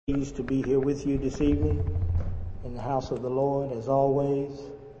Pleased to be here with you this evening in the house of the Lord, as always.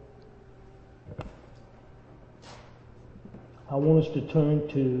 I want us to turn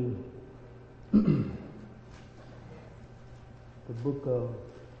to the book of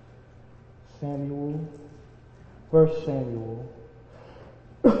Samuel, 1 Samuel,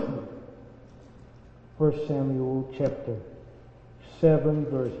 1 Samuel chapter 7,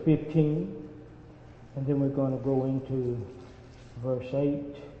 verse 15, and then we're going to go into verse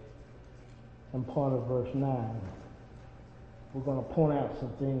 8 and part of verse 9. We're going to point out some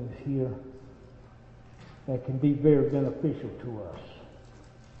things here that can be very beneficial to us.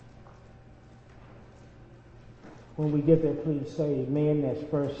 When we get there, please say amen. That's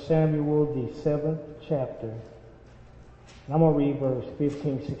 1 Samuel, the 7th chapter. And I'm going to read verse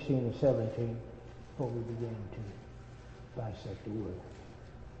 15, 16, and 17 before we begin to dissect the word.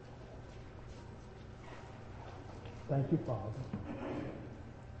 Thank you, Father,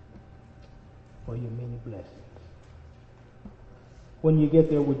 for your many blessings. When you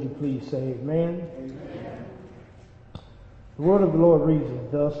get there, would you please say amen? Amen. The word of the Lord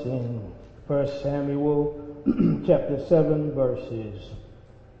reads thus in 1 Samuel chapter 7, verses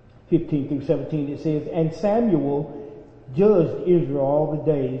 15 through 17. It says, "And Samuel judged Israel all the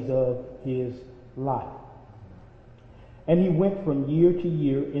days of his life. And he went from year to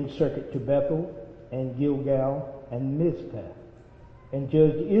year in circuit to Bethel and Gilgal and Mizpah, and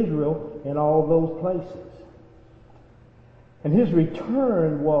judged Israel in all those places. And his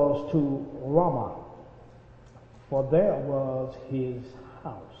return was to Ramah, for there was his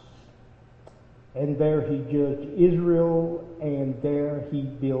house. And there he judged Israel, and there he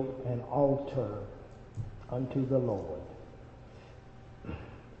built an altar unto the Lord."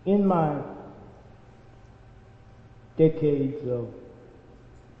 In my decades of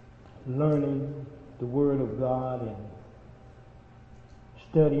learning the Word of God and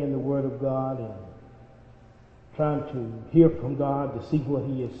studying the Word of God and trying to hear from God to see what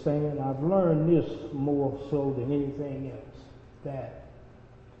He is saying, I've learned this more so than anything else, that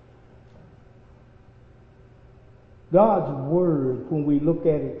God's Word, when we look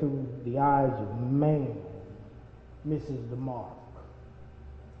at it through the eyes of man, misses the mark.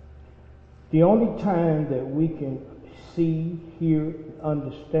 The only time that we can see, hear,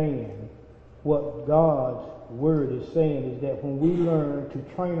 understand what God's Word is saying is that when we learn to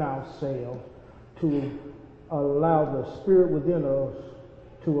train ourselves to allow the Spirit within us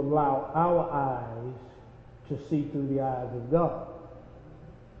to allow our eyes to see through the eyes of God.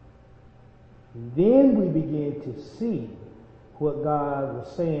 Then we begin to see what God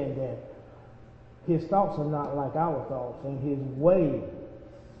was saying, that His thoughts are not like our thoughts and His ways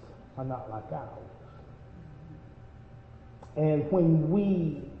are not like ours. And when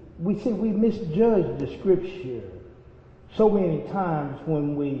we see we misjudge the Scripture so many times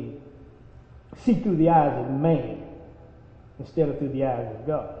when we see through the eyes of man instead of through the eyes of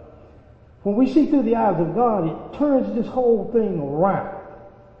God. When we see through the eyes of God, it turns this whole thing around.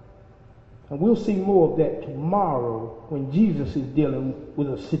 And we'll see more of that tomorrow when Jesus is dealing with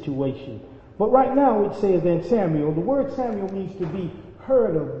a situation. But right now it says in Samuel, the word Samuel means to be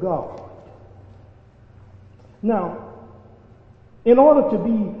heard of God. Now, in order to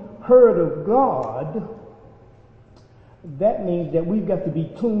be heard of God, that means that we've got to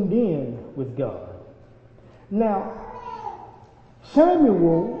be tuned in with God. Now,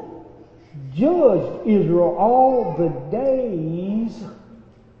 Samuel judged Israel all the days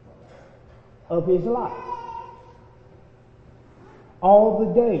of his life. All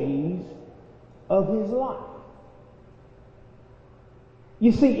the days of his life.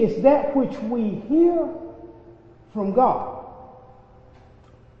 You see, it's that which we hear from God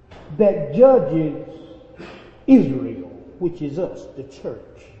that judges Israel, which is us, the church.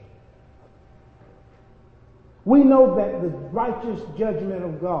 We know that the righteous judgment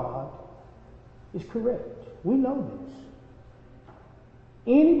of God is correct. We know this.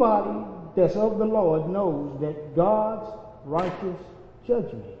 Anybody that's of the Lord knows that God's righteous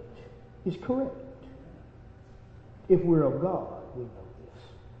judgment is correct. If we're of God, we know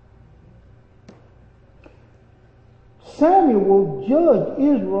this. Samuel judged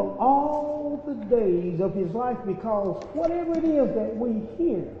Israel all the days of his life, because whatever it is that we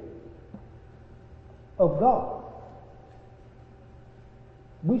hear of God,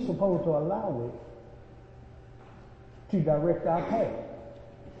 we're supposed to allow it to direct our path.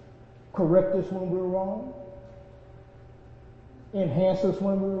 Correct us when we're wrong. Enhance us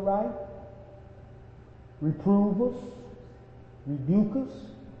when we're right. Reprove us. Rebuke us.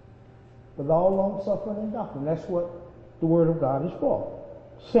 With all long suffering and doctrine. That's what the Word of God is for.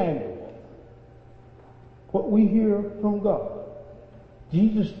 Samuel. What we hear from God.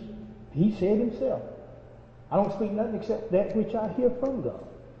 Jesus, he said himself, I don't speak nothing except that which I hear from God.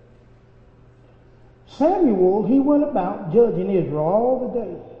 Samuel, he went about judging Israel all the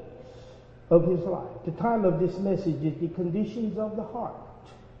days of his life. The title of this message is The Conditions of the Heart.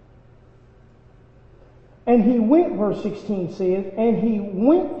 And he went, verse 16 says, and he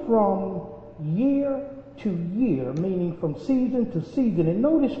went from year to year, meaning from season to season. And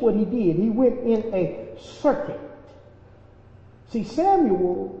notice what he did. He went in a circuit. See,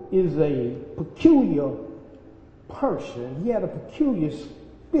 Samuel is a peculiar person. He had a peculiar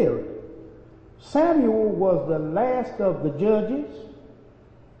spirit. Samuel was the last of the judges,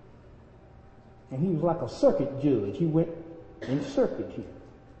 and he was like a circuit judge. He went in circuit here.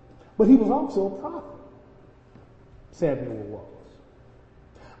 But he was also a prophet. Samuel was.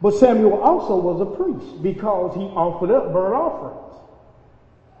 But Samuel also was a priest because he offered up burnt offerings,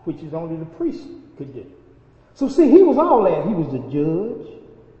 which is only the priest could do. So see, he was all that. He was a judge,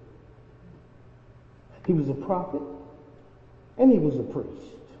 he was a prophet, and he was a priest.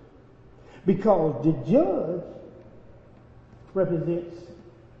 Because the judge represents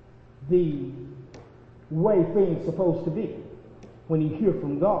the way things are supposed to be when you hear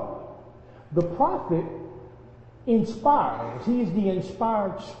from God. The prophet inspires. He is the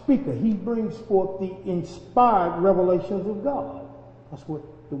inspired speaker. He brings forth the inspired revelations of God. That's what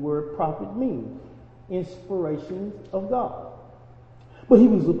the word prophet means. Inspirations of God. But he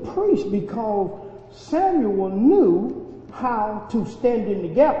was a priest because Samuel knew how to stand in the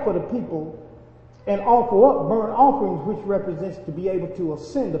gap for the people and offer up burnt offerings, which represents to be able to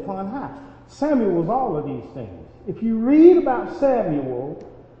ascend upon high. Samuel was all of these things. If you read about Samuel,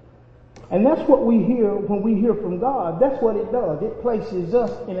 and that's what we hear when we hear from God, that's what it does. It places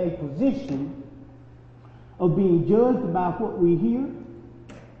us in a position of being judged by what we hear,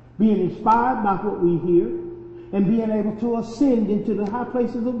 being inspired by what we hear, and being able to ascend into the high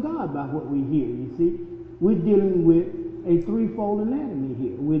places of God by what we hear. You see, we're dealing with a threefold anatomy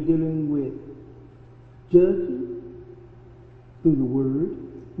here. We're dealing with judging through the Word.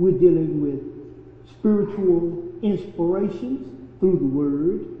 We're dealing with spiritual inspirations through the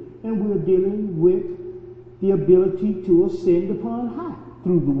Word. And we're dealing with the ability to ascend upon high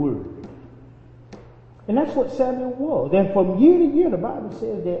through the Word. And that's what Samuel was. And from year to year, the Bible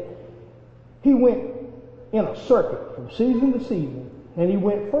says that he went in a circuit from season to season. And he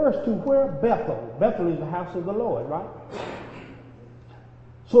went first to where? Bethel. Bethel is the house of the Lord, right?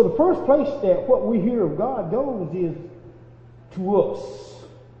 So the first place that what we hear of God goes is to us,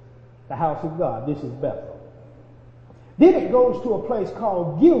 the house of God. This is Bethel. Then it goes to a place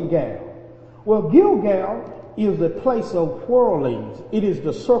called Gilgal. Well, Gilgal is a place of whirlings. It is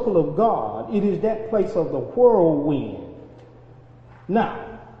the circle of God. It is that place of the whirlwind. Now,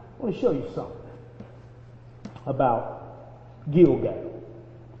 I want to show you something about Gilgal.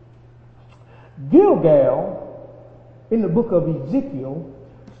 Gilgal, in the book of Ezekiel,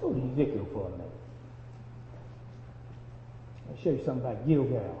 let's go to Ezekiel for a minute. I'll show you something about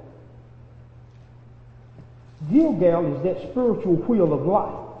Gilgal. Gilgal is that spiritual wheel of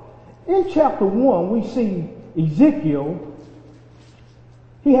life. In chapter 1, we see Ezekiel.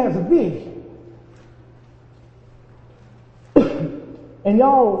 He has a vision. And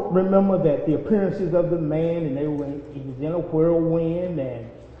y'all remember that the appearances of the man, and he was in a whirlwind, and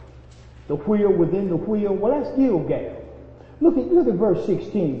the wheel within the wheel. Well, that's Gilgal. Look at verse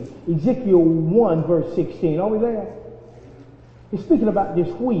 16. Ezekiel 1, verse 16. Are we there? He's speaking about this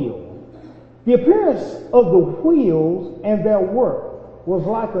wheel. The appearance of the wheels and their work was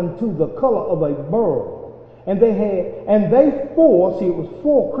like unto the color of a beryl. And they four, see, it was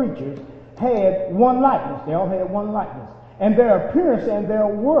four creatures, had one likeness. They all had one likeness. And their appearance and their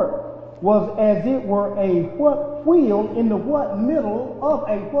work was as it were a what wheel in the what middle of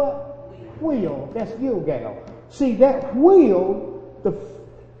a what wheel. That's Gilgal. See, that wheel,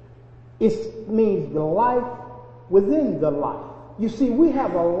 it means the life within the life. You see, we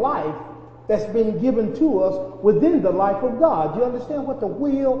have a life that's been given to us within the life of God. You understand what the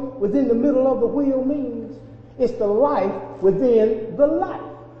wheel within the middle of the wheel means? It's the life within the life.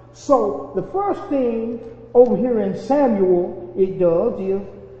 So the first thing over here in Samuel it does is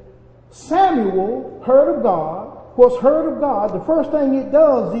Samuel heard of God. What's heard of God, the first thing it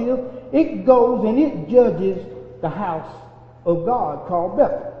does is it goes and it judges the house of God called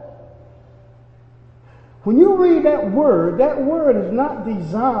Bethel. When you read that word is not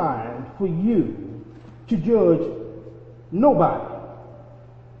designed for you to judge nobody.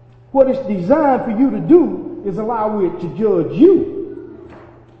 What it's designed for you to do is allow it to judge you.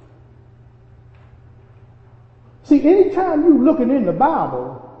 See, anytime you're looking in the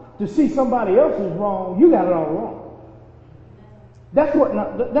Bible to see somebody else is wrong, you got it all wrong. That's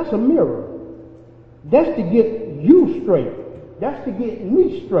a mirror. That's to get you straight. That's to get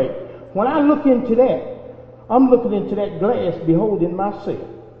me straight. When I look into that, I'm looking into that glass, beholding myself.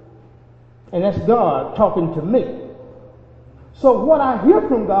 And that's God talking to me. So what I hear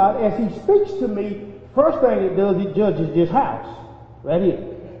from God as he speaks to me, first thing it does, it judges this house. Right here.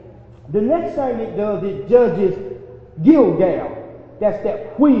 The next thing it does, it judges Gilgal. That's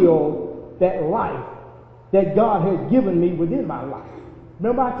that wheel, that life that God has given me within my life.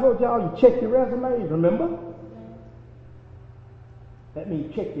 Remember I told y'all you check your resumes, remember? That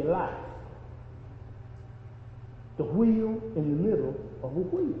means check your life. The wheel in the middle of a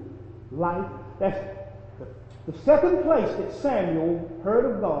wheel. Life. That's the second place that Samuel heard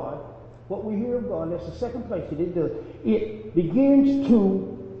of God. What we hear of God, that's the second place that it does. It begins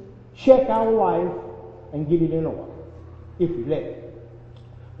to check our life and get it in order, if you let it.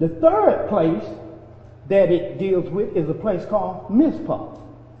 The third place that it deals with is a place called Mizpah.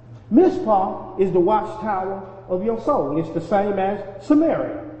 Mizpah is the watchtower of your soul. It's the same as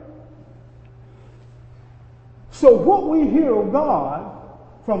Samaria. So what we hear of God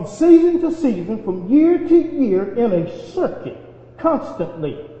from season to season, from year to year, in a circuit,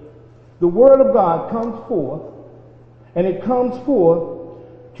 constantly, the word of God comes forth, and it comes forth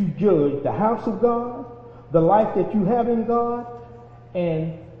to judge the house of God, the life that you have in God,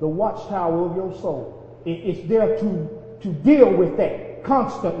 and the watchtower of your soul. It's there to deal with that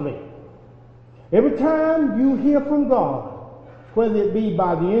constantly. Every time you hear from God, whether it be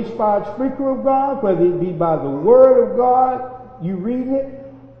by the inspired speaker of God, whether it be by the word of God, you read it,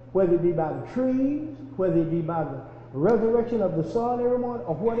 whether it be by the trees, whether it be by the resurrection of the sun every morning,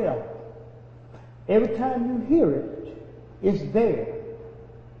 or whatever. Every time you hear it, it's there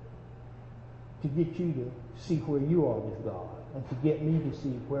to get you to see where you are with God, and to get me to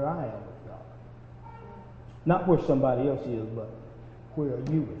see where I am with God. Not where somebody else is, but where are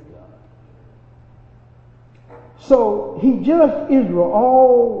you with God? So he judged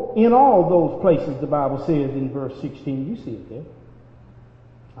Israel in all those places, the Bible says in verse 16. You see it there.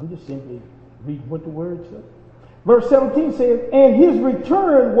 I'm just simply reading what the word says. Verse 17 says, and his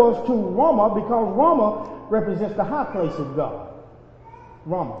return was to Ramah, because Ramah represents the high place of God.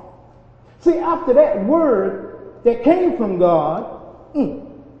 Ramah. See, after that word that came from God,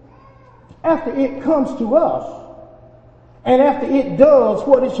 after it comes to us, and after it does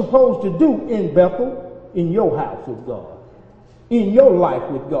what it's supposed to do in Bethel, in your house with God, in your life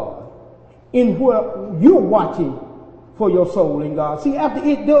with God, in where you're watching for your soul in God. See, after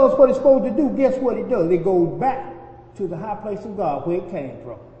it does what it's supposed to do, guess what it does? It goes back to the high place of God where it came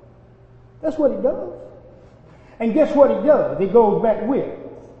from. That's what it does. And guess what it does? It goes back with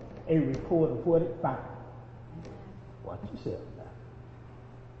a report of what it found. Watch yourself now.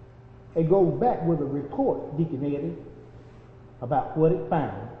 It goes back with a report, Deacon Eddie, about what it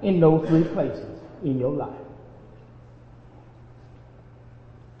found in those three places in your life.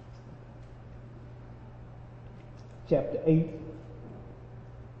 Chapter 8,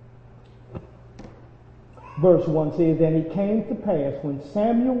 verse 1 says, and it came to pass when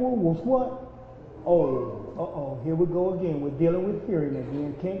Samuel was what? Here we go again. We're dealing with hearing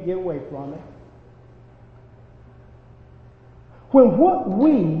again. Can't get away from it. When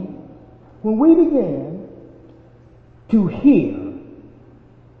we began to hear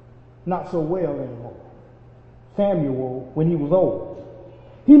not so well anymore. Samuel, when he was old,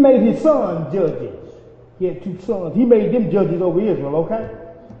 he made his sons judges. He had two sons. He made them judges over Israel, okay?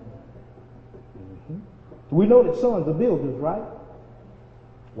 We know that sons are builders, right?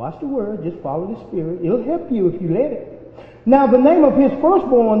 Watch the word. Just follow the Spirit. It'll help you if you let it. Now, the name of his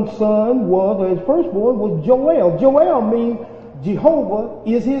firstborn son was Joel. Joel means Jehovah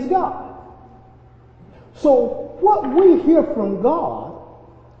is his God. So, what we hear from God,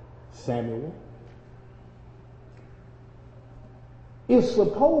 Samuel, is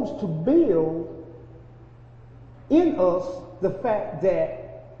supposed to build in us the fact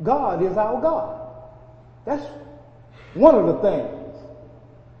that God is our God. That's one of the things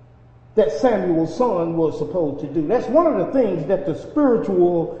that Samuel's son was supposed to do. That's one of the things that the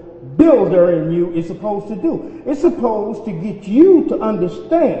spiritual builder in you is supposed to do. It's supposed to get you to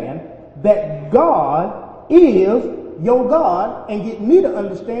understand that God is your God, and get me to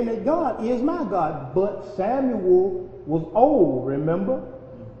understand that God is my God. But Samuel was old, remember?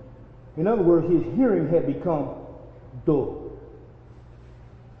 In other words, his hearing had become dull.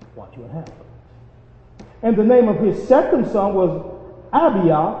 Watch what happens. And the name of his second son was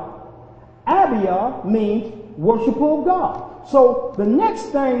Abiah. Abiah means worshiper of God. So the next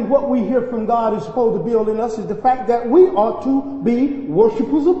thing what we hear from God is supposed to build in us is the fact that we are to be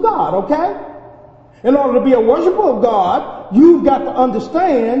worshipers of God, okay? In order to be a worshiper of God, you've got to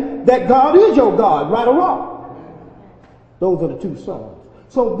understand that God is your God, right or wrong. Those are the two sons.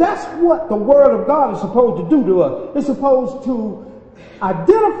 So that's what the Word of God is supposed to do to us. It's supposed to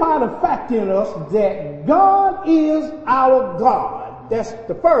identify the fact in us that God is our God. That's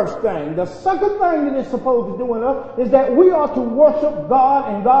the first thing. The second thing that it's supposed to do in us is that we are to worship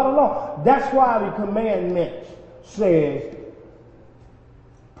God and God alone. That's why the commandment says,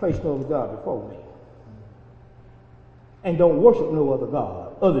 place no other God before me. And don't worship no other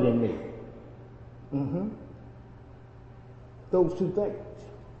God other than me. Those two things.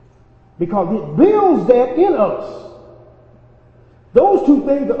 Because it builds that in us. Those two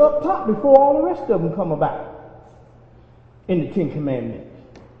things are up top before all the rest of them come about in the Ten Commandments.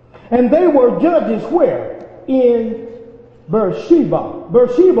 And they were judges where? In Beersheba.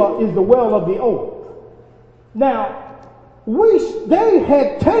 Beersheba is the well of the oath. Now, they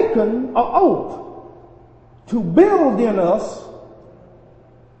had taken an oath to build in us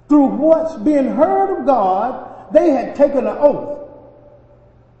through what's been heard of God. They had taken an oath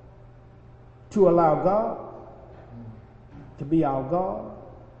to allow God to be our God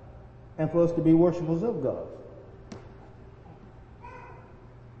and for us to be worshipers of God.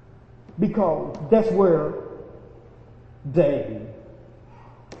 Because that's where they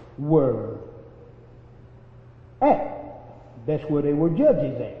were at. That's where they were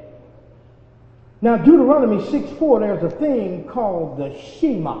judges at. Now, Deuteronomy 6:4, there's a thing called the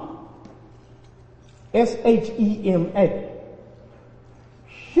Shema. S-H-E-M-A.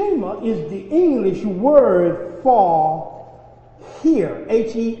 Shema is the English word for hear.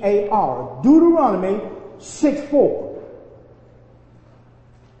 H-E-A-R. Deuteronomy 6:4.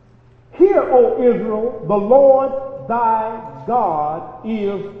 Hear, O Israel, the Lord thy God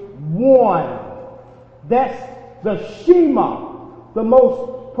is one. That's the Shema, the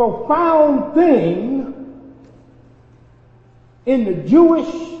most profound thing in the Jewish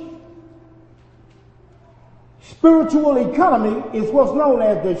spiritual economy is what's known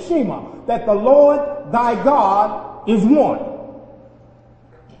as the Shema, that the Lord thy God is one.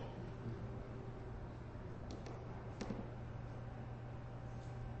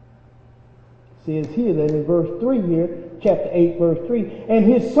 It says here that in verse 3 here, chapter 8, verse 3, and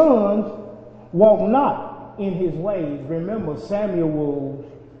his sons walk not in his ways. Remember, Samuel's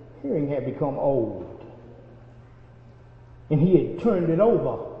hearing had become old. And he had turned it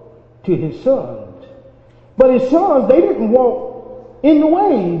over to his sons. But his sons, they didn't walk in the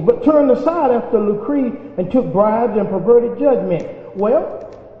ways, but turned aside after decree and took bribes and perverted judgment.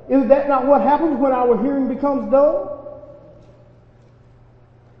 Well, is that not what happens when our hearing becomes dull?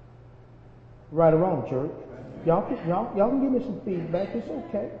 Right or wrong, church? Y'all can give me some feedback. It's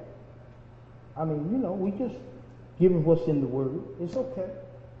okay. I mean, we just giving what's in the Word. It's okay.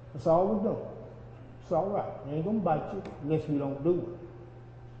 That's all we're doing. It's all right. It ain't going to bite you unless we don't do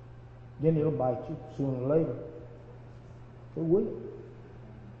it. Then it'll bite you sooner or later. It will.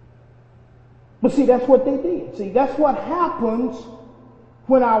 But see, that's what they did. See, that's what happens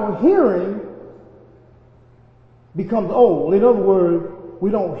when our hearing becomes old. In other words, we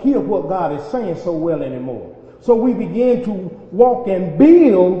don't hear what God is saying so well anymore. So we begin to walk and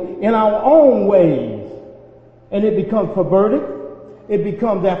build in our own ways. And it becomes perverted. It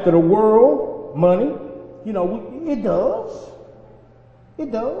becomes after the world, money. It does.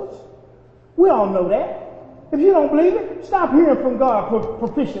 It does. We all know that. If you don't believe it, stop hearing from God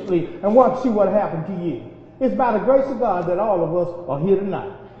proficiently and watch see what happened to you. It's by the grace of God that all of us are here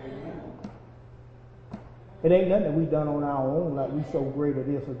tonight. It ain't nothing that we done on our own, like we so great at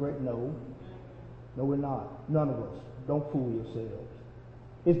this or great. No, we're not. None of us. Don't fool yourselves.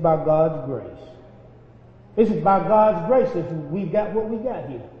 It's by God's grace. It's by God's grace that we got what we got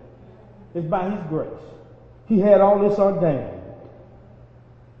here. It's by His grace. He had all this ordained.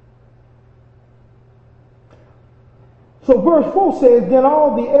 So verse 4 says, then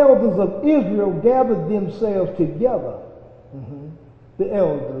all the elders of Israel gathered themselves together. The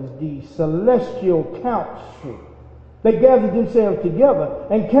elders, the celestial council. They gathered themselves together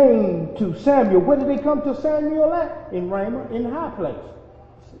and came to Samuel. Where did they come to Samuel at? In Ramah, in the high place.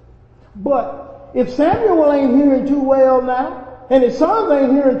 But if Samuel ain't hearing too well now, and his sons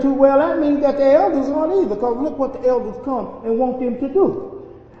ain't hearing too well, that means that the elders aren't either. Because look what the elders come and want them to do.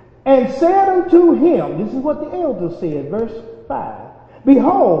 And said unto him, this is what the elders said, verse 5.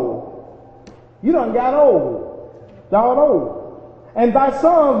 Behold, you done got old. Thou art old. And thy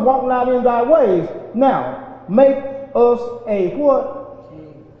sons walk not in thy ways. Now, make us a what?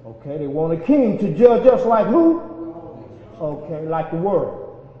 King. Okay, they want a king to judge us like who? Okay, like the world.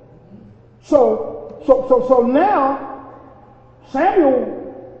 So now,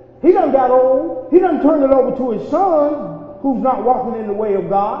 Samuel, he done got old. He done turned it over to his son. who's not walking in the way of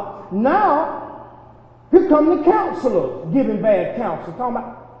God. Now, here come the counselors giving bad counsel, talking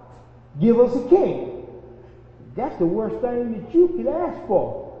about, give us a king. That's the worst thing that you could ask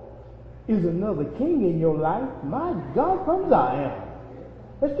for, is another king in your life. My God, from Zion.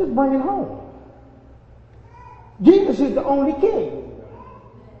 Let's just bring it home. Jesus is the only king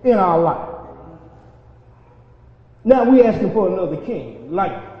in our life. Now we're asking for another king,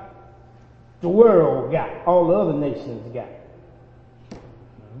 like the world got, all the other nations got.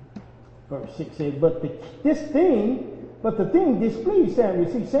 Verse 6 says, but the thing displeased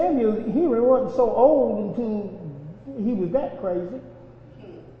Samuel. See, Samuel's hearing wasn't so old until he was that crazy.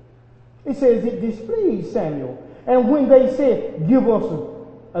 It says it displeased Samuel. And when they said, give us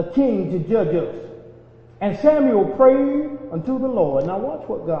a king to judge us. And Samuel prayed unto the Lord. Now watch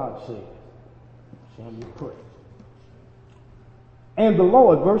what God said. Samuel prayed. And the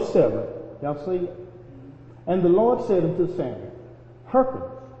Lord, verse 7, y'all see it? And the Lord said unto Samuel, hearken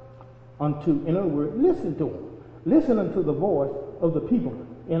unto, in other words, listen to him. Listen unto the voice of the people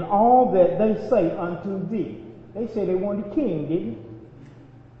in all that they say unto thee. They say they want a king, didn't they?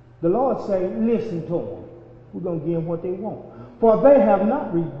 The Lord say, listen to them. We're going to give them what they want. For they have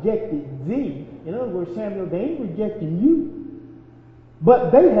not rejected thee. In other words, Samuel, they ain't rejecting you,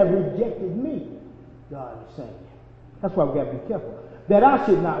 but they have rejected me, God is saying. That's why we got to be careful, that I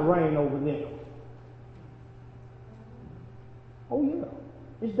should not reign over them. Oh yeah,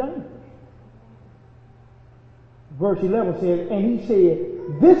 it's dangerous. Verse 11 says, and he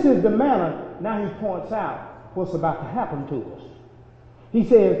said, this is the manner, now he points out what's about to happen to us. He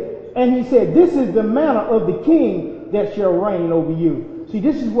says, and he said, this is the manner of the king that shall reign over you. See,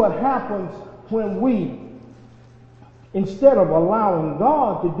 this is what happens when we, instead of allowing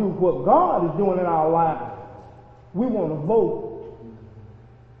God to do what God is doing in our life, we want to vote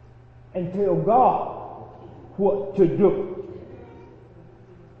and tell God what to do.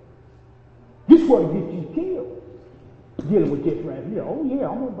 This is what gets you killed. Dealing with this right here. Oh yeah,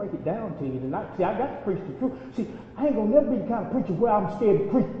 I'm going to break it down to you tonight. See, I got to preach the truth. See, I ain't going to never be the kind of preacher where I'm scared to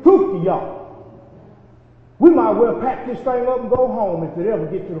preach the truth to y'all. We might well pack this thing up and go home if it ever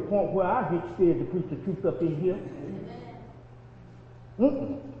gets to the point where I get scared to preach the truth up in here.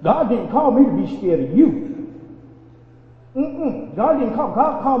 God didn't call me to be scared of you. God didn't call,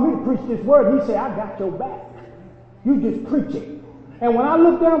 God called me to preach this word. He said, I got your back. You just preach it. And when I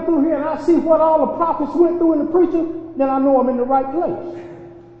look down through here and I see what all the prophets went through in the preacher, then I know I'm in the right place.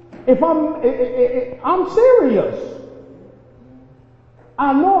 If I'm serious.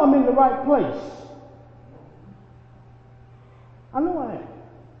 I know I'm in the right place. I know I am.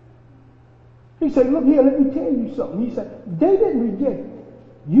 He said, look here, let me tell you something. He said, they didn't reject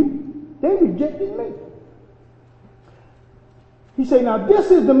you. They rejected me. He said, now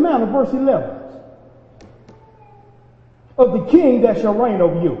this is the manner, verse 11, of the king that shall reign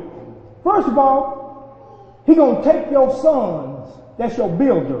over you. First of all, he's going to take your sons, that's your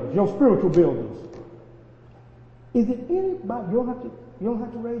builders, your spiritual builders. Is it anybody, you don't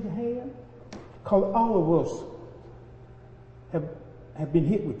have to raise your hand, because all of us have been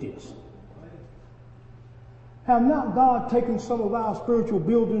hit with this. Have not God taken some of our spiritual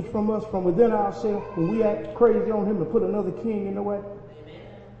buildings from us, from within ourselves, when we act crazy on him to put another king in the way?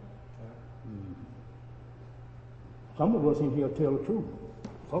 Some of us in here tell the truth.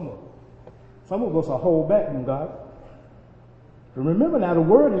 Some of us are hold back from God. And remember now, the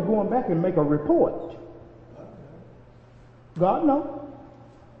word is going back and make a report. God knows.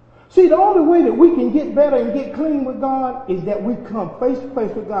 See, the only way that we can get better and get clean with God is that we come face to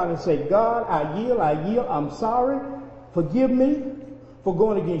face with God and say, God, I yield, I'm sorry. Forgive me for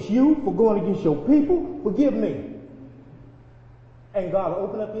going against you, for going against your people. Forgive me. And God will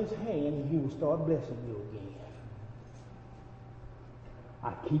open up his hand and he will start blessing you again.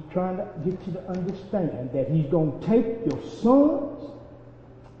 I keep trying to get you to understand that he's going to take your sons.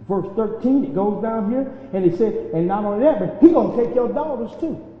 Verse 13, it goes down here, and it says, and not only that, but he's going to take your daughters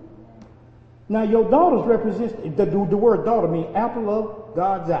too. Now, your daughters represent, the word daughter means apple of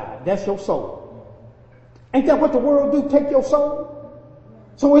God's eye. That's your soul. Ain't that what the world do? Take your soul?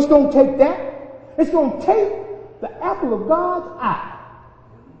 So it's going to take that. It's going to take the apple of God's eye.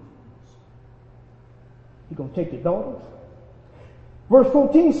 He's going to take your daughters. Verse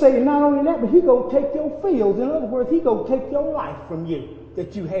 14 says, not only that, but he going to take your fields. In other words, he going to take your life from you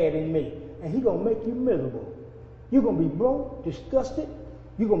that you had in me. And he going to make you miserable. You're going to be broke, disgusted.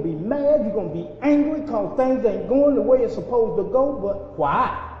 You're going to be mad. You're going to be angry because things ain't going the way it's supposed to go. But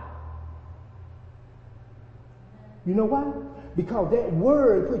why? You know why? Because that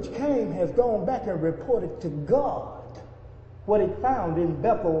word which came has gone back and reported to God what it found in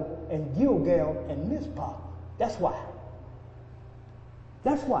Bethel and Gilgal and Mizpah. That's why.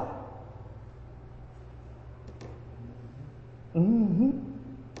 That's why.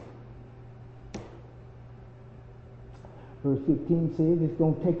 Verse 15 says it's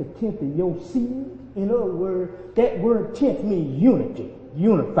going to take a tenth of your seed. In other words, that word tenth means unity,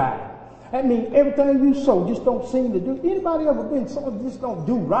 unified. That means everything you sow just don't seem to do. Anybody ever been sowing just don't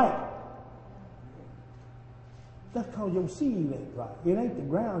do right? That's because your seed ain't right. It ain't the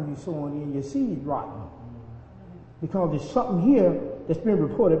ground you're sowing in, your seed rotten. Because there's something here that's been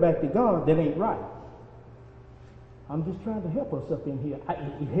reported back to God that ain't right. I'm just trying to help us up in here.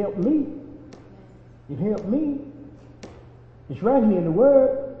 It helped me. It helped me. It's right here in the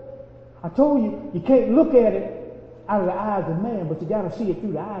Word. I told you, you can't look at it out of the eyes of man, but you got to see it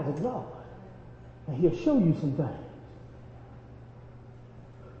through the eyes of God. And He'll show you some things.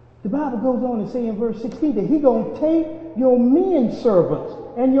 The Bible goes on to say in verse 16 that He's going to take your men servants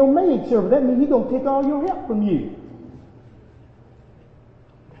and your maid servants. That means He's going to take all your help from you.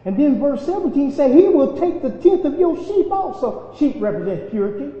 And then verse 17 says He will take the tenth of your sheep also. Sheep represents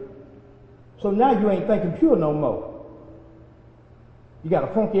purity. So now you ain't thinking pure no more. You got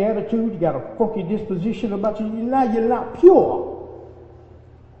a funky attitude. You got a funky disposition about you. Now you're not pure.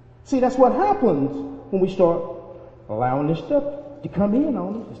 See, that's what happens when we start allowing this stuff to come in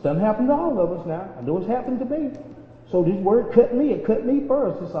on us. This doesn't happen to all of us now. I know it's happened to me. So this word cut me. It cut me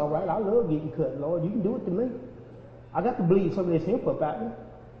first. It's all right. I love getting cut, Lord. You can do it to me. I got to bleed some of this hemp up out me.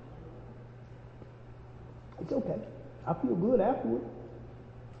 It's okay. I feel good afterward.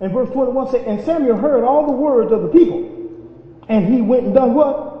 And verse 21 says, and Samuel heard all the words of the people. And he went and done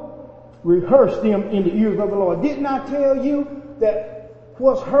what? Rehearsed them in the ears of the Lord. Didn't I tell you that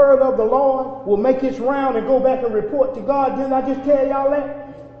what's heard of the Lord will make its round and go back and report to God? Didn't I just tell y'all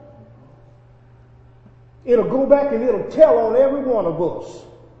that? It'll go back and it'll tell on every one of us.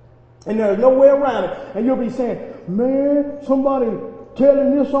 And there's no way around it. And you'll be saying, man, somebody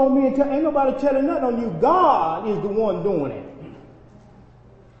telling this on me. Ain't nobody telling nothing on you. God is the one doing it.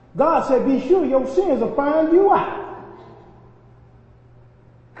 God said, be sure your sins will find you out.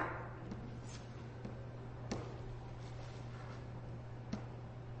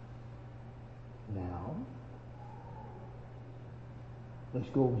 Now, let's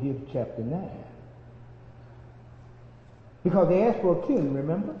go over here to chapter 9. Because they asked for a king,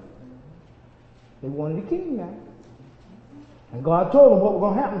 remember? They wanted a king now. And God told them what was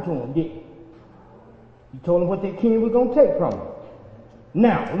going to happen to them, didn't He? He told them what that king was going to take from them.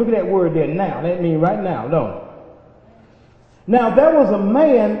 Now, look at that word there, now. That means right now, don't it? Now, there was a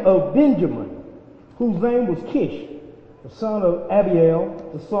man of Benjamin whose name was Kish, the son of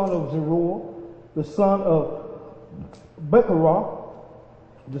Abiel, the son of Zeruiah, the son of Bechorath,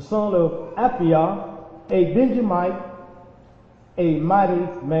 the son of Aphiah, a Benjamite, a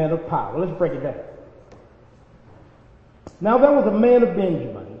mighty man of power. Let's break it down. Now, there was a man of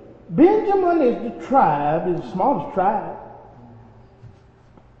Benjamin. Benjamin is the tribe, is the smallest tribe.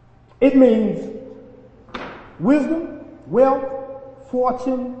 It means wisdom, wealth,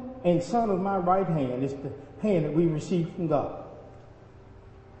 fortune, and son of my right hand. It's the hand that we receive from God.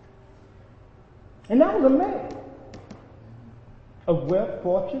 And that was a man of wealth,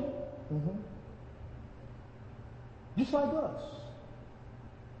 fortune, just like us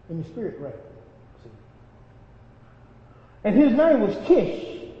in the spirit realm. And his name was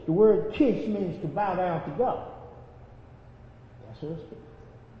Kish. The word Kish means to bow down to God. That's what it's.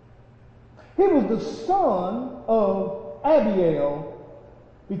 He was the son of Abiel,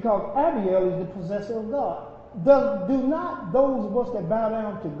 because Abiel is the possessor of God. Do not those of us that bow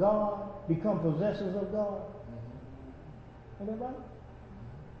down to God become possessors of God? Is that right?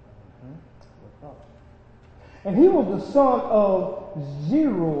 And he was the son of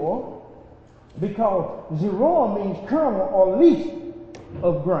Zeruiah, because Zeruiah means kernel or least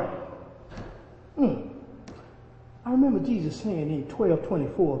of grain. I remember Jesus saying in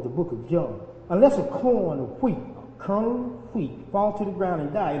 12:24 of the book of John, unless a corn of wheat, a kernel of wheat, fall to the ground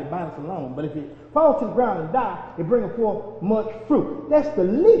and die, it abides alone. But if it falls to the ground and die, it bringeth forth much fruit. That's the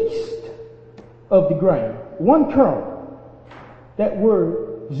least of the grain. One kernel. That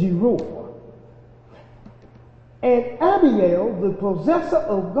word, Zeruiah. And Abiel, the possessor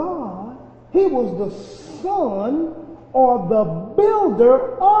of God, he was the son or the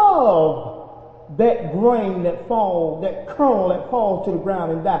builder of that grain that falls, that kernel that falls to the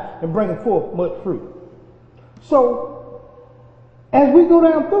ground and die and bring forth much fruit. So, as we go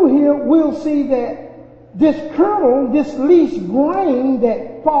down through here, we'll see that this kernel, this least grain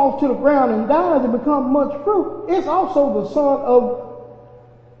that falls to the ground and dies and becomes much fruit, is also the son of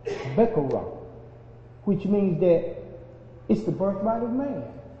Bechorath, which means that it's the birthright of man.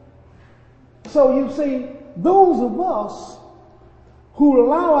 So you see, those of us who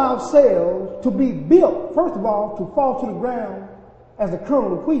allow ourselves to be built, first of all, to fall to the ground as a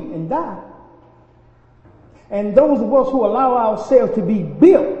kernel of wheat and die. And those of us who allow ourselves to be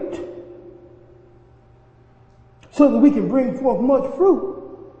built so that we can bring forth much fruit.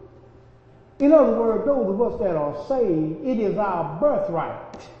 In other words, those of us that are saved, it is our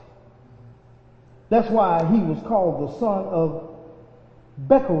birthright. That's why he was called the son of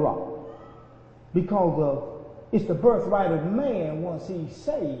Bechorath, because it's the birthright of man once he's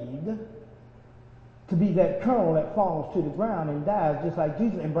saved to be that kernel that falls to the ground and dies just like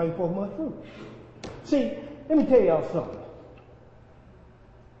Jesus and bring forth much fruit. See, let me tell y'all something.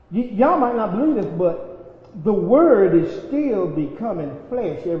 Y'all might not believe this, but the word is still becoming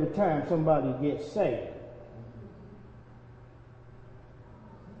flesh every time somebody gets saved.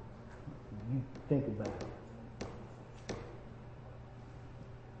 You think about it.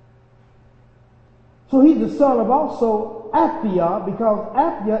 So he's the son of also Apphia, because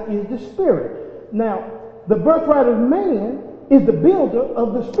Apphia is the spirit. Now, the birthright of man is the builder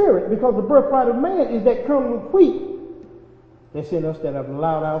of the spirit, because the birthright of man is that kernel of wheat that's in us that have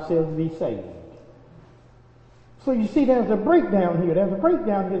allowed ourselves to be saved. So you see there's a breakdown here, there's a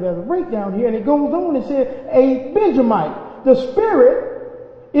breakdown here, there's a breakdown here, and it goes on and says a Benjamite. The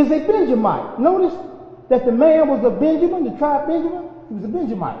spirit is a Benjamite. Notice that the man was a Benjamin, the tribe Benjamin, he was a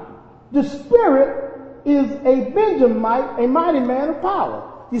Benjamite. The spirit is a Benjamite, a mighty man of power.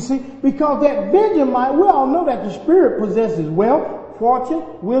 You see, because that Benjamite, we all know that the spirit possesses wealth, fortune,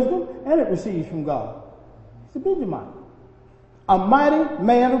 wisdom, and it receives from God. It's a Benjamite. A mighty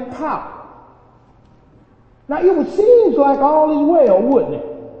man of power. Now, it would seem like all is well, wouldn't it?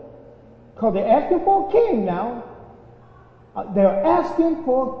 Because they're asking for a king now. They're asking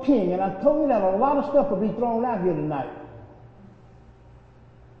for a king. And I told you that a lot of stuff will be thrown out here tonight.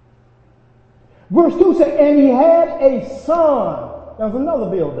 Verse 2 says, and he had a son. That was another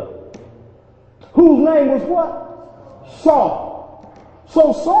build-up. Whose name was what? Saul.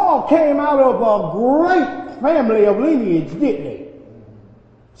 So Saul came out of a great family of lineage, didn't he?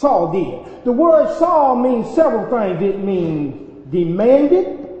 Saul did. The word Saul means several things. It means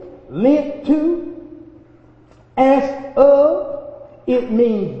demanded, lent to, asked of. It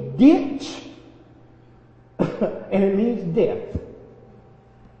means ditch, and it means death.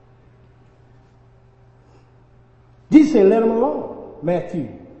 Jesus said, let him alone. Matthew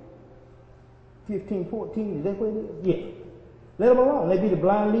 15:14. Is that what it is? Yeah. Let them alone. They be the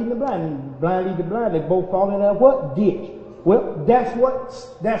blind leading the blind. And blind lead the blind. They both fall in that what? Ditch. Well, that's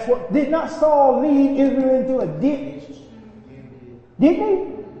what, did not Saul lead Israel into a ditch? Didn't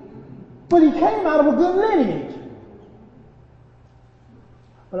he? But he came out of a good lineage.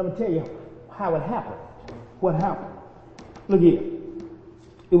 But I'm going to tell you how it happened. What happened? Look here.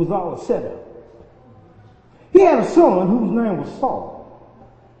 It was all a setup. He had a son whose name was Saul,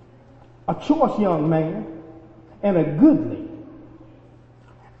 a choice young man and a goodly.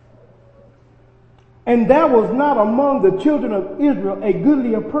 And there was not among the children of Israel a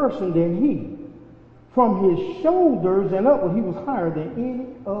goodlier person than he. From his shoulders and upward, he was higher than any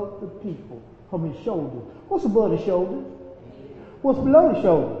of the people. From his shoulders. What's above the shoulders? What's below the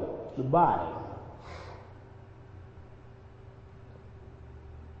shoulders? The body.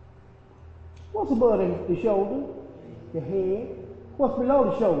 What's above the shoulder? The head. What's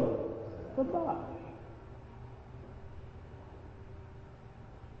below the shoulder? The body.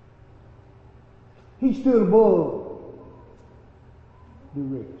 He stood above the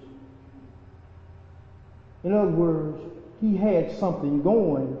rest. In other words, he had something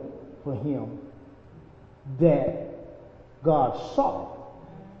going for him that God saw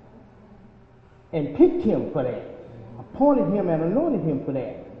and picked him for that, appointed him and anointed him for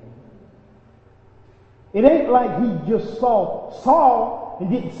that. It ain't like he just saw Saul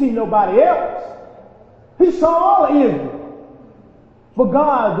and didn't see nobody else. He saw all of Israel. But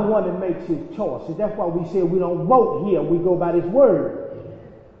God is the one that makes his choices. That's why we say we don't vote here. We go by this word.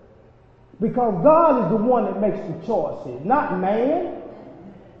 Because God is the one that makes the choices, not man.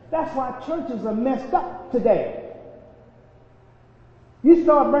 That's why churches are messed up today. You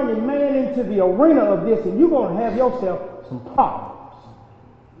start bringing man into the arena of this and you're going to have yourself some problems.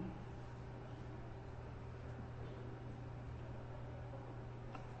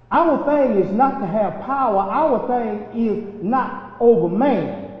 Our thing is not to have power. Our thing is not over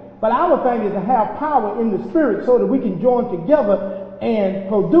man. But our thing is to have power in the spirit so that we can join together and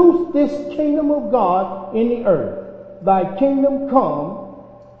produce this kingdom of God in the earth. Thy kingdom come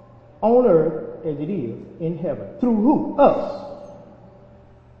on earth as it is in heaven. Through who? Us.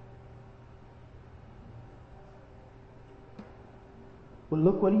 But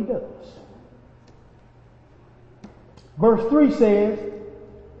look what he does. Verse 3 says,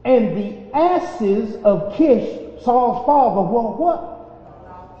 and the asses of Kish, Saul's father, were what?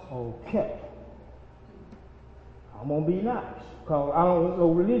 Okay. I'm going to be nice, because I don't want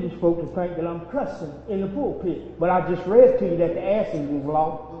no religious folk to think that I'm cussing in the pulpit. But I just read to you that the asses was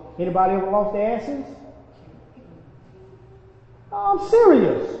lost. Anybody ever lost their asses? I'm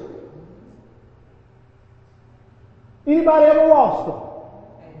serious. Anybody ever lost them?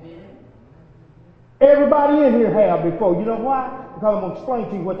 Amen. Everybody in here have before. You know why? Because I'm going to explain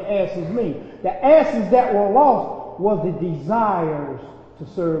to you what the asses mean. The asses that were lost was the desires to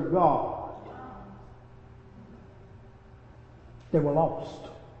serve God. They were lost.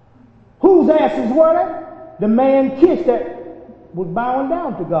 Whose asses were they? The man Kish that was bowing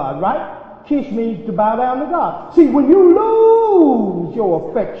down to God, right? Kish means to bow down to God. See, when you lose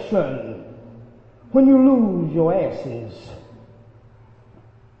your affection, when you lose your asses,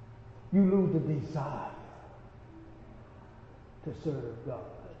 you lose the desire to serve God.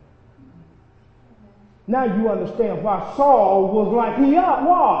 Now you understand why Saul was like he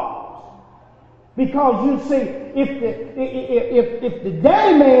was. Because you see, if the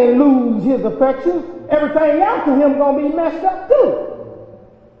daddy man lose his affections, everything after him gonna be messed up too.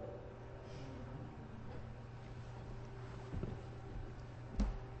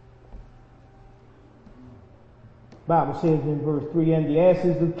 Bible says in verse 3, and the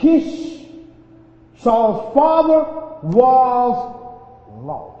asses of Kish, Saul's father, was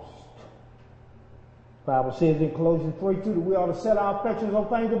lost. Bible says in Colossians 3:2 that we ought to set our affections on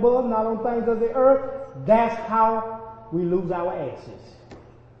things above, not on things of the earth. That's how we lose our asses.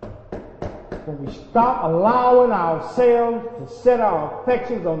 When we stop allowing ourselves to set our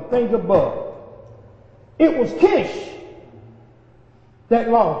affections on things above. It was Kish that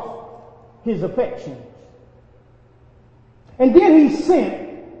lost his affections. And then he sent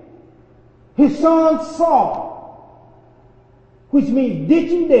his son Saul, which means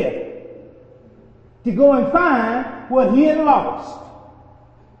ditching death, to go and find what he had lost.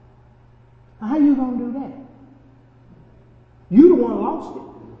 How you going to do that? You the one lost it.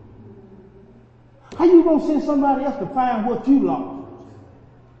 How you going to send somebody else to find what you lost?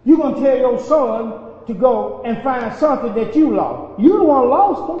 You're going to tell your son to go and find something that you lost. You the one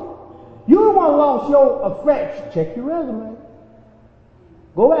lost them. You the one lost your affection. Check your resume.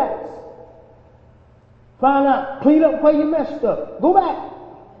 Go back. Find out, clean up where you messed up. Go back.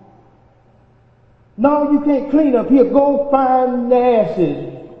 No, you can't clean up here. Go find the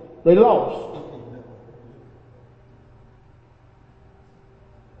asses they lost.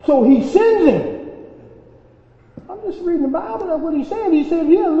 So he sends him. I'm just reading the Bible. That's what he said. He said,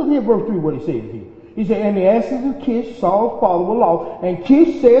 yeah, look here, verse 3, what he says here. He said, and the asses of Kish, Saul's father, were lost. And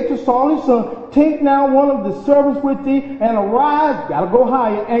Kish said to Saul his son, take now one of the servants with thee, and arise, gotta go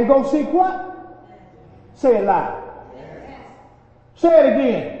higher, and go seek what? Say it loud. Say it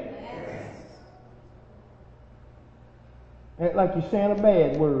again. Act like you're saying a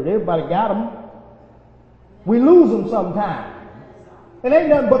bad word. Everybody got them. We lose them sometimes. It ain't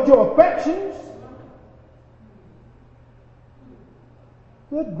nothing but your affections.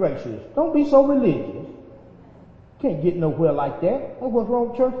 Good gracious. Don't be so religious. Can't get nowhere like that. That's what's wrong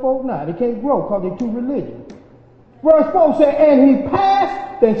with church folk now. They can't grow because they're too religious. Verse 4 says, and he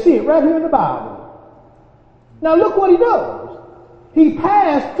passed, then see it right here in the Bible. Now look what he does. He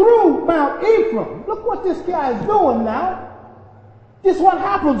passed through Mount Ephraim. Look what this guy is doing now. This is what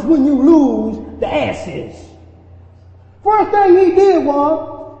happens when you lose the asses. First thing he did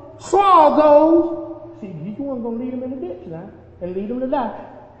was, Saul goes, see, you weren't going to lead him in the ditch now and lead him to die.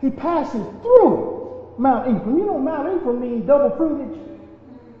 He passes through Mount Ephraim. You know Mount Ephraim means double fruitage.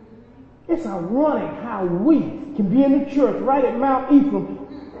 It's ironic how we can be in the church right at Mount Ephraim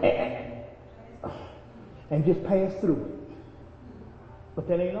and just pass through it. But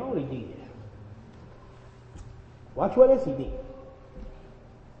that ain't all he did. Watch what else he did.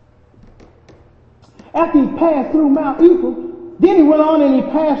 After he passed through Mount Ephraim, then he went on and he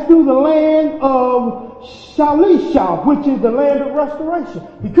passed through the land of Shalisha, which is the land of restoration.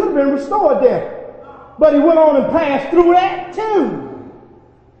 He could have been restored there. But he went on and passed through that too.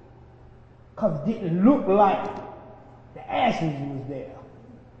 Because it didn't look like the ashes was there.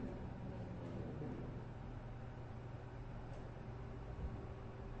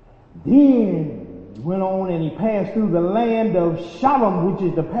 Then he went on and he passed through the land of Shalom, which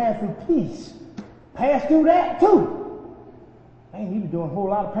is the path of peace. Passed through that too. Man, he was doing a whole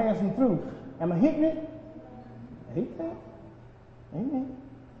lot of passing through. Am I hitting it? Amen. Amen.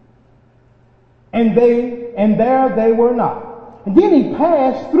 And there they were not. And then he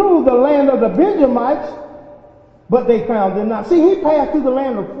passed through the land of the Benjamites, but they found them not. See, he passed through the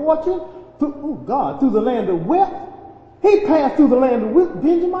land of fortune, through the land of wealth, He passed through the land of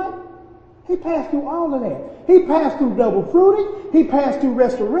Benjamin. He passed through all of that. He passed through double fruiting. He passed through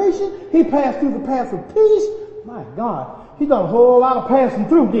restoration. He passed through the path of peace. My God, he done a whole lot of passing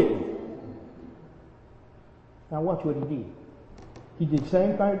through, didn't he? Now watch what he did. He did the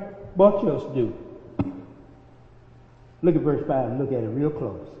same thing but us do. Look at verse 5 and look at it real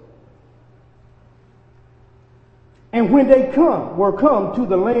close. And when they were come to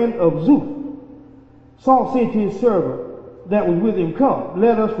the land of Zuph, Saul said to his servant that was with him, come,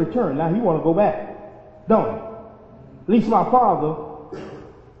 let us return. Now he want to go back, don't he? Least my father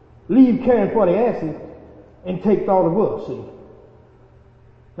leave caring for the asses and take thought of us, see.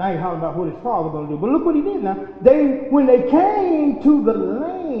 Now he's talking about what his father going to do. But look what he did now. When they came to the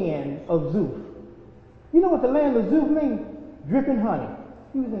land of Zuph, you know what the land of Zuph means? Dripping honey.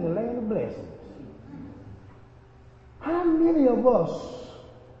 He was in the land of blessings. How many of us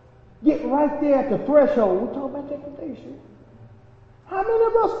get right there at the threshold? We talk about temptation. How many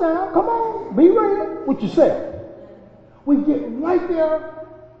of us now, come on, be real with yourself. We get right there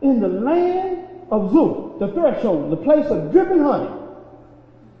in the land of Zuph, the threshold, the place of dripping honey.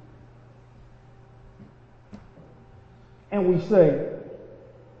 And we say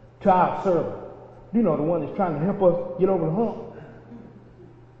to our servant, you know, the one that's trying to help us get over the hump,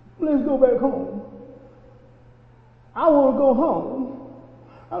 let's go back home. I want to go home.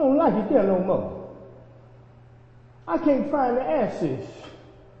 I don't like it there no more. I can't find the answers.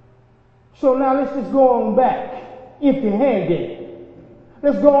 So now let's just go on back empty-handed.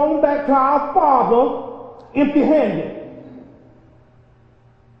 Let's go on back to our Father empty-handed.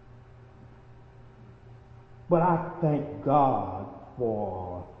 But I thank God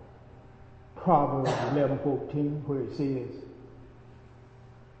for Proverbs 11:14, where it says,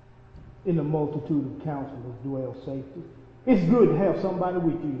 in the multitude of counselors dwell safety. It's good to have somebody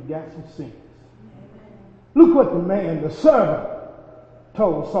with you who's got some sense. Look what the servant,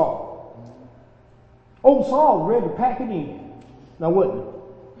 told Saul. Old Saul was ready to pack it in. Now, wasn't he?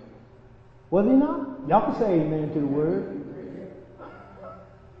 Was he not? Y'all can say amen to the word.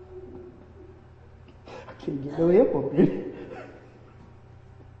 I can't get no help up here.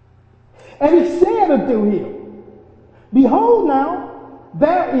 And he said unto him, behold now,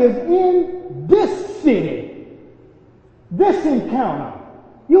 there is in this city, this encounter.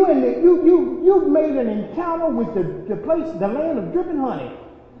 You've made an encounter with the place, the land of dripping honey,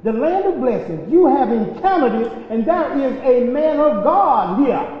 the land of blessings. You have encountered it, and there is a man of God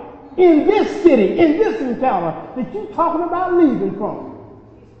here in this city, in this encounter that you're talking about leaving from.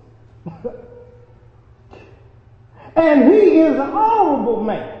 And he is an honorable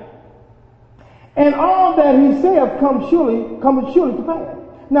man. And all that he saith comes surely to pass.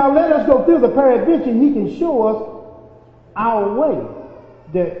 Now let us go through the peradventure. He can show us our way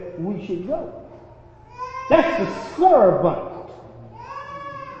that we should go. That's the servant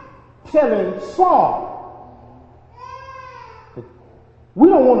telling Saul, we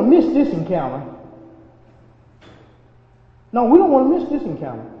don't want to miss this encounter. No, we don't want to miss this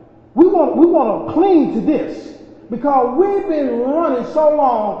encounter. We want to cling to this because we've been running so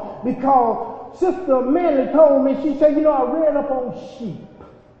long. Because Sister Manley told me, she said, I read up on sheep.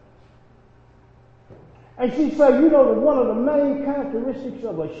 And she said, one of the main characteristics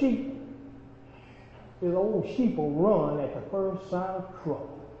of a sheep is old sheep will run at the first sign of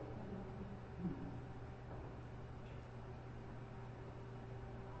trouble.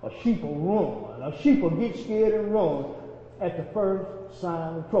 A sheep will run. A sheep will get scared and run at the first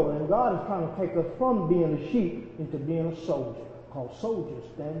sign of trouble. And God is trying to take us from being a sheep into being a soldier. Because soldiers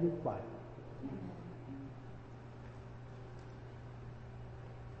stand and fight.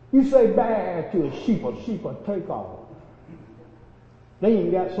 You say bad to a sheep will take off. They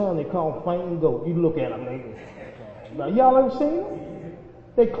even got some they call faint goat. You look at them. Y'all ever seen them?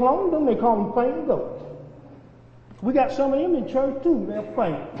 They cloned them. They call them faint goats. We got some of them in church too. They're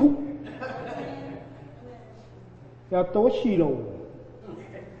faint. Y'all throw a sheet over them.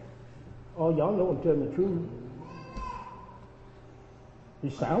 Oh, y'all know I'm telling the truth.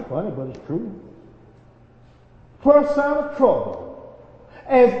 It sounds funny, but it's true. First sign of trouble.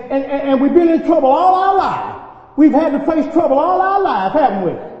 And we've been in trouble all our life. We've had to face trouble all our life, haven't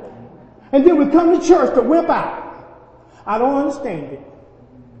we? And then we come to church to whip out. I don't understand it.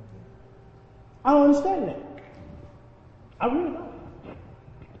 I don't understand that. I really don't.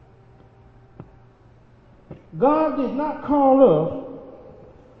 God did not call us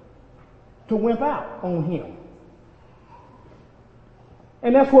to whip out on him.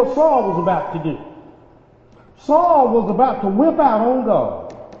 And that's what Saul was about to do. Saul was about to whip out on God.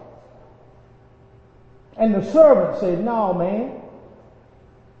 And the servant said, no, man.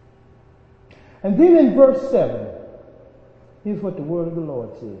 And then in verse 7, Here's what the word of the Lord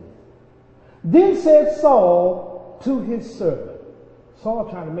says. Then said Saul to his servant. Saul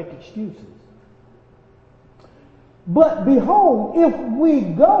trying to make excuses. But behold, if we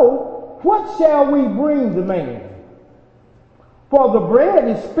go, what shall we bring the man? For the bread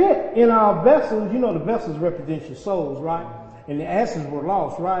is spent in our vessels. You know the vessels represent your souls, right? And the asses were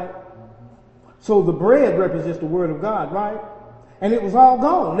lost, right? So the bread represents the word of God, right? And it was all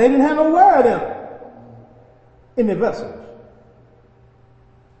gone. They didn't have no word in their vessels.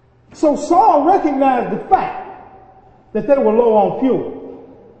 So Saul recognized the fact that they were low on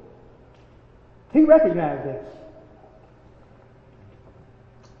fuel. He recognized that.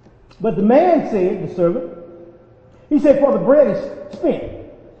 But the man said, the servant, he said, for the bread is spent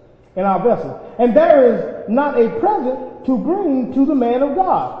in our vessel, and there is not a present to bring to the man of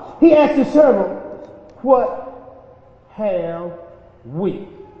God. He asked the servant, what have we?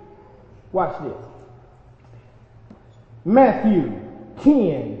 Watch this. Matthew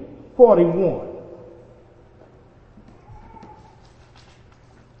 10:41.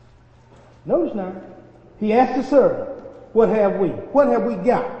 Notice now, he asked the servant, what have we? What have we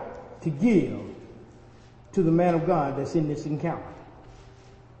got to give to the man of God that's in this encounter?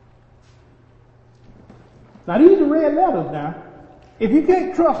 Now these are red letters now. If you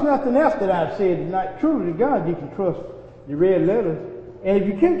can't trust nothing else that I've said is not true to God, you can trust the red letters. And if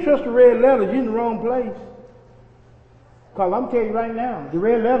you can't trust the red letters, you're in the wrong place. Because I'm telling you right now, the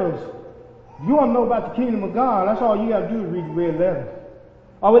red letters, you want to know about the kingdom of God, that's all you got to do is read the red letters.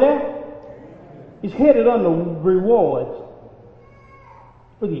 Are we there? It's headed under rewards.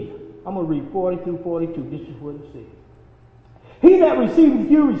 Look here. I'm going to read 42. This is what it says. He that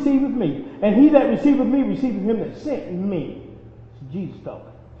receiveth you receiveth me, and he that receiveth me receiveth him that sent me. It's Jesus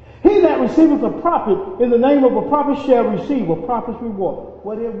talking. He that receiveth a prophet in the name of a prophet shall receive a prophet's reward.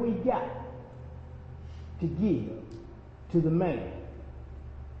 What have we got to give to the man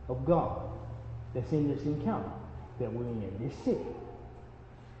of God that's in this encounter that we're in this city?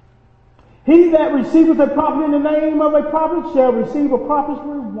 He that receiveth a prophet in the name of a prophet shall receive a prophet's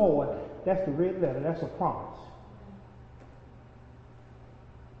reward. That's the red letter. That's a promise.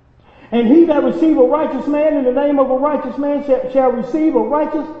 And he that receive a righteous man in the name of a righteous man shall receive a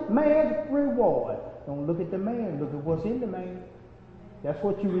righteous man's reward. Don't look at the man. Look at what's in the man. That's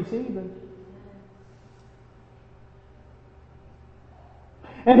what you're receiving.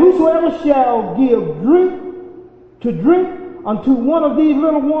 And whosoever shall give drink unto one of these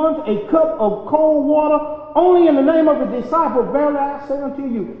little ones a cup of cold water, only in the name of a disciple, verily I say unto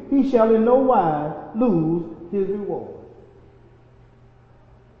you, he shall in no wise lose his reward.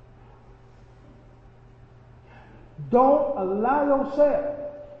 Don't allow yourself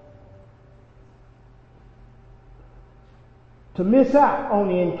to miss out on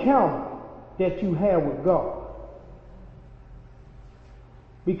the encounter that you have with God,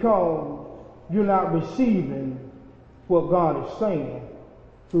 because you're not receiving what God is saying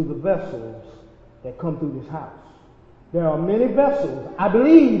through the vessels that come through this house. There are many vessels. I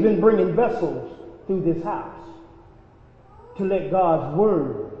believe in bringing vessels through this house to let God's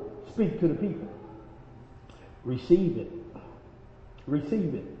word speak to the people. Receive it.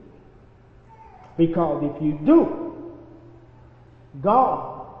 Receive it. Because if you do,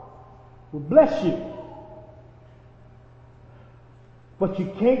 God will bless you. But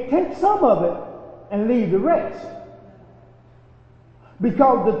you can't take some of it and leave the rest.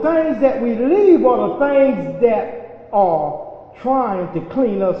 Because the things that we leave are the things that are trying to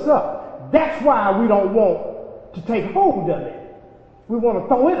clean us up. That's why we don't want to take hold of it. We want to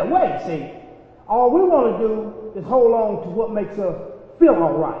throw it away, see. All we want to do is hold on to what makes us feel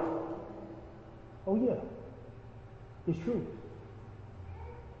all right. Oh yeah, it's true.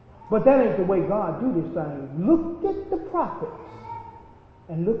 But that ain't the way God do this thing. Look at the prophets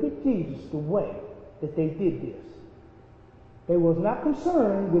and look at Jesus, the way that they did this. They was not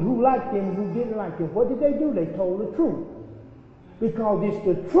concerned with who liked them and who didn't like them. What did they do? They told the truth. Because it's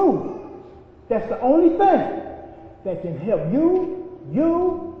the truth. That's the only thing that can help you,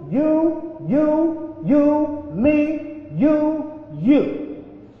 me, you.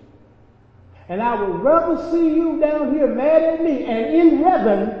 And I would rather see you down here mad at me and in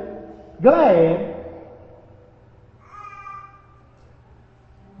heaven glad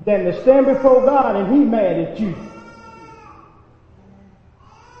than to stand before God and he mad at you.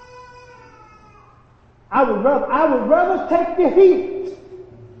 I would rather take the heat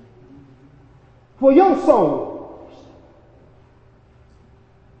for your soul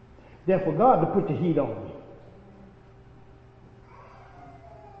than for God to put the heat on me.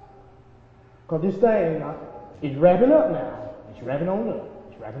 Because this thing is wrapping up now. It's wrapping on up.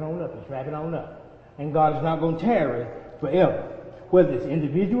 It's wrapping on up. It's wrapping on up. And God is not going to tarry forever. Whether it's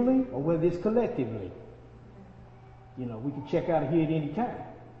individually or whether it's collectively. You know, we can check out of here at any time.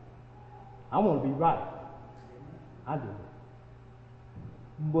 I want to be right. I do.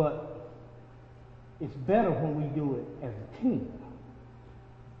 But it's better when we do it as a team.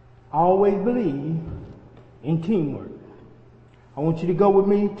 I always believe in teamwork. I want you to go with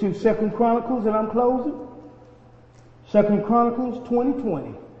me to 2 Chronicles, and I'm closing. 2 Chronicles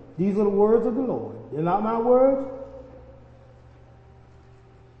 20:20. These are the words of the Lord. They're not my words.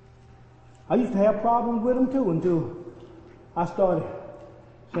 I used to have problems with them too until I started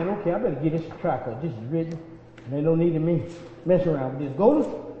saying, okay, I better get this tracker. This is written. And they don't need me mess around with this. Go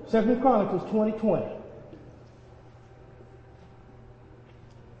to 2 Chronicles 20:20.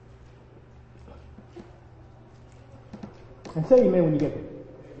 And say amen when you get there.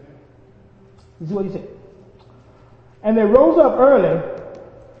 This is what he said. And they rose up early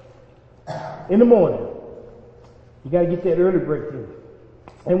in the morning. You got to get that early breakthrough.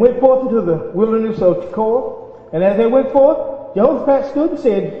 And went forth into the wilderness of Tekoa. And as they went forth, Jehoshaphat stood and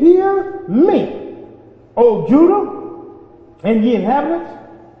said, hear me, O Judah, and ye inhabitants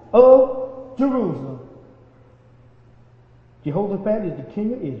of Jerusalem. Jehoshaphat is the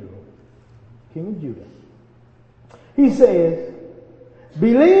king of Israel, king of Judah. He says,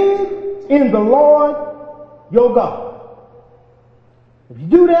 believe in the Lord your God. If you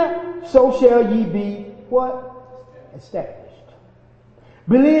do that, so shall ye be what? Established.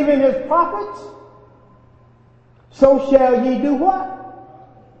 Believe in his prophets, so shall ye do what?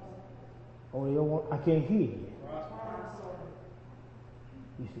 Oh, they don't want, I can't hear you.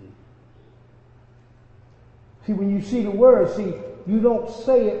 You see. See, when you see the word, see, you don't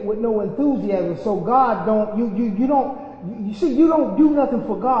say it with no enthusiasm. So God don't, you don't do nothing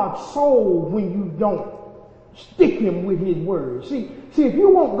for God's soul when you don't stick him with his word. See, if you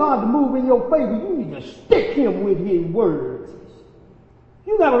want God to move in your favor, you need to stick him with his word.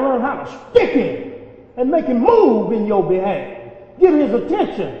 You got to learn how to stick him and make him move in your behalf. Get his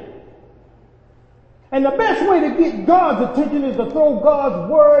attention. And the best way to get God's attention is to throw God's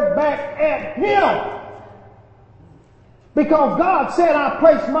word back at him. Because God said, I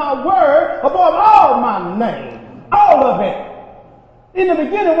place my word above all my name. All of it. In the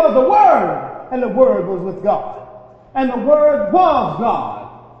beginning was the Word, and the Word was with God. And the Word was God.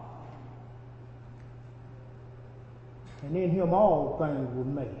 And in him all things were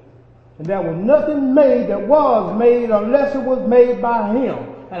made. And there was nothing made that was made unless it was made by him.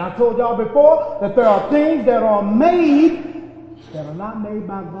 And I told y'all before that there are things that are made that are not made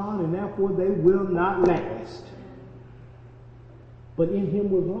by God, and therefore they will not last. But in him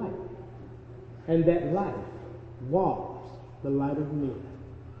was life. And that life was the light of men.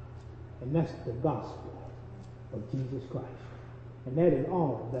 And that's the gospel of Jesus Christ. And that is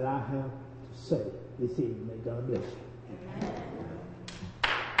all that I have to say this evening. May God bless you.